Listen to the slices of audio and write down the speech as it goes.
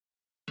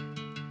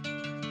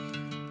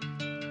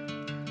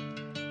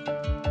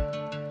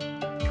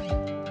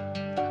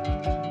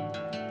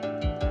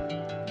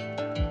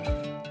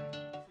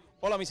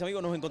Hola mis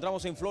amigos, nos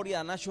encontramos en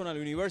Florida National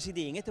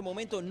University en este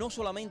momento no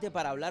solamente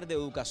para hablar de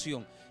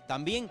educación,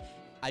 también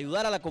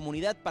ayudar a la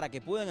comunidad para que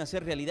puedan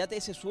hacer realidad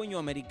ese sueño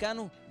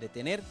americano de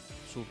tener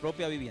su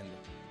propia vivienda.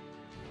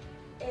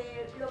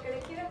 Lo que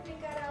les quiero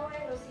explicar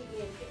ahora es lo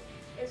siguiente.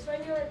 El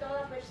sueño de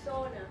toda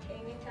persona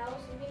en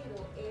Estados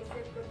Unidos es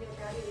ser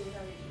propietario de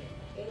una vivienda.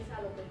 Es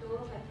a lo que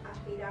todos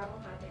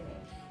aspiramos a tener.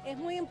 Es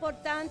muy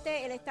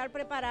importante el estar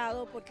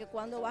preparado porque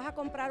cuando vas a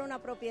comprar una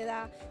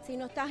propiedad, si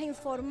no estás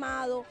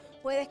informado,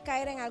 puedes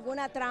caer en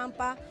alguna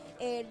trampa,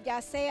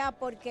 ya sea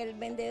porque el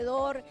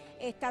vendedor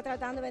está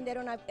tratando de vender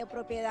una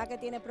propiedad que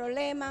tiene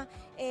problemas.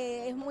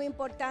 Es muy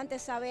importante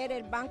saber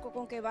el banco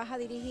con que vas a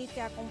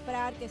dirigirte a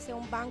comprar, que sea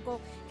un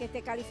banco que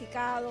esté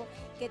calificado,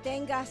 que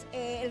tengas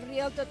el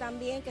realtor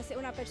también, que sea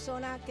una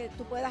persona que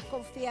tú puedas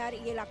confiar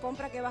y en la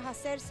compra que vas a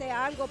hacer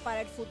sea algo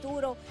para el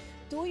futuro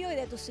tuyo y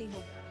de tus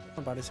hijos.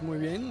 Me parece muy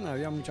bien,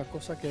 había muchas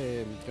cosas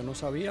que no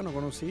sabía, no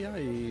conocía,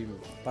 y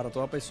para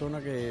toda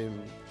persona que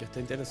esté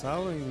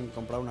interesado en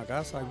comprar una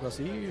casa, algo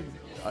así,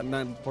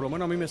 por lo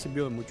menos a mí me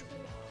sirvió de mucho.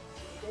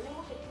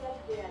 Tenemos que ser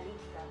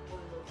realistas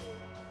con lo que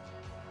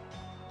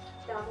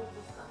estamos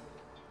buscando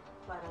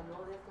para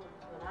no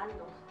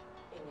desilusionarnos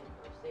en el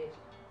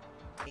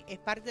proceso. Es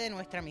parte de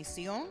nuestra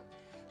misión.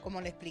 Como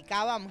le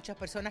explicaba a muchas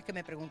personas que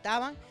me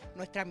preguntaban,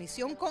 nuestra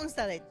misión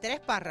consta de 3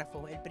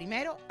 párrafos. El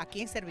primero, ¿a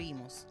quién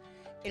servimos?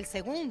 El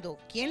segundo,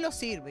 ¿quién lo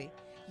sirve?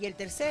 Y el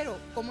tercero,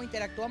 ¿cómo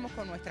interactuamos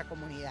con nuestra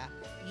comunidad?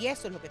 Y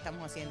eso es lo que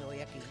estamos haciendo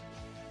hoy aquí.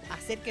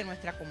 Hacer que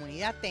nuestra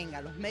comunidad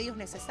tenga los medios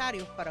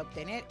necesarios para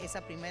obtener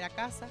esa primera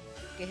casa,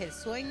 que es el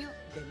sueño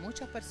de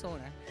muchas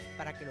personas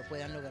para que lo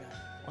puedan lograr.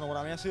 Bueno,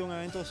 para mí ha sido un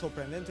evento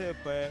sorprendente,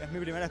 pues es mi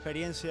primera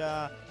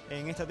experiencia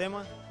en este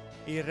tema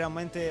y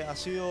realmente ha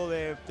sido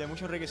de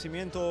mucho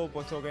enriquecimiento,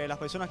 puesto que las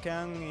personas que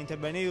han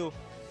intervenido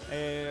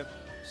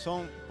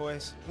son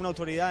pues una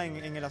autoridad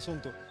en el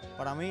asunto.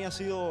 Para mí ha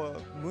sido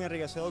muy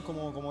enriquecedor,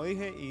 como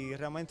dije, y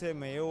realmente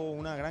me llevo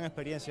una gran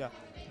experiencia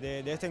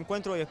de este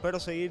encuentro y espero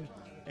seguir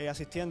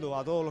asistiendo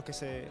a todos los que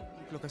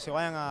se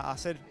vayan a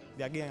hacer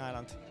de aquí en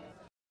adelante.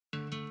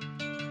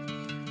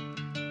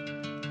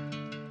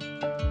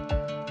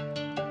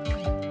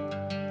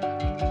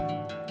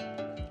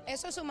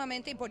 Eso es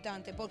sumamente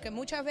importante porque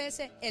muchas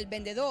veces el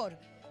vendedor,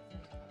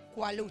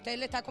 cual usted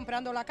le está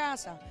comprando la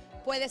casa,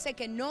 puede ser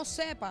que no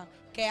sepa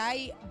que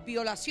hay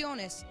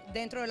violaciones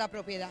dentro de la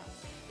propiedad.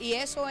 Y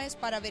eso es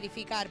para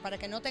verificar, para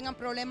que no tengan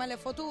problemas en el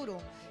futuro,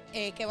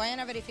 que vayan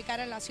a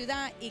verificar en la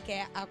ciudad y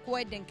que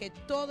acuerden que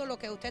todo lo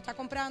que usted está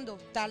comprando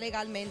está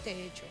legalmente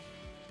hecho.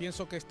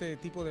 Pienso que este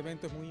tipo de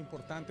evento es muy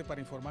importante para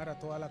informar a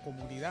toda la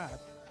comunidad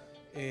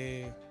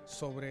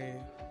sobre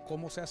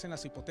cómo se hacen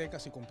las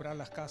hipotecas y comprar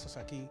las casas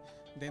aquí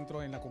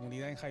dentro en la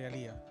comunidad en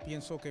Hialeah.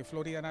 Pienso que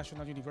Florida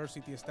National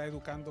University está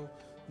educando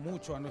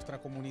mucho a nuestra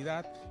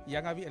comunidad y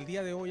el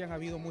día de hoy han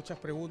habido muchas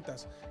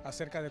preguntas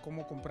acerca de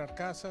cómo comprar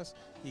casas,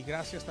 y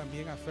gracias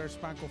también a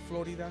First Bank of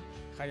Florida,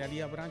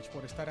 Hialeah Branch,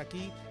 por estar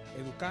aquí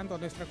educando a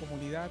nuestra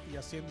comunidad y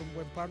haciendo un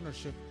buen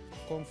partnership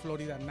con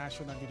Florida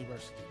National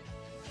University.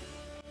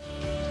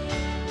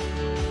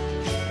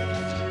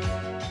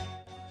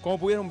 Como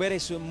pudieron ver,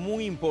 es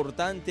muy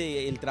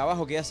importante el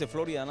trabajo que hace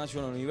Florida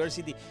National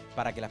University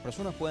para que las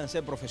personas puedan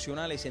ser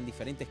profesionales en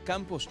diferentes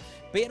campos,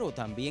 pero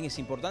también es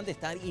importante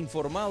estar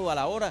informado a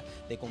la hora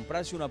de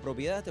comprarse una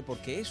propiedad,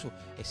 porque eso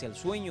es el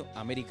sueño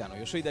americano.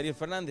 Yo soy Dariel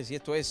Fernandez y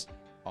esto es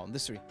On the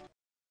Street.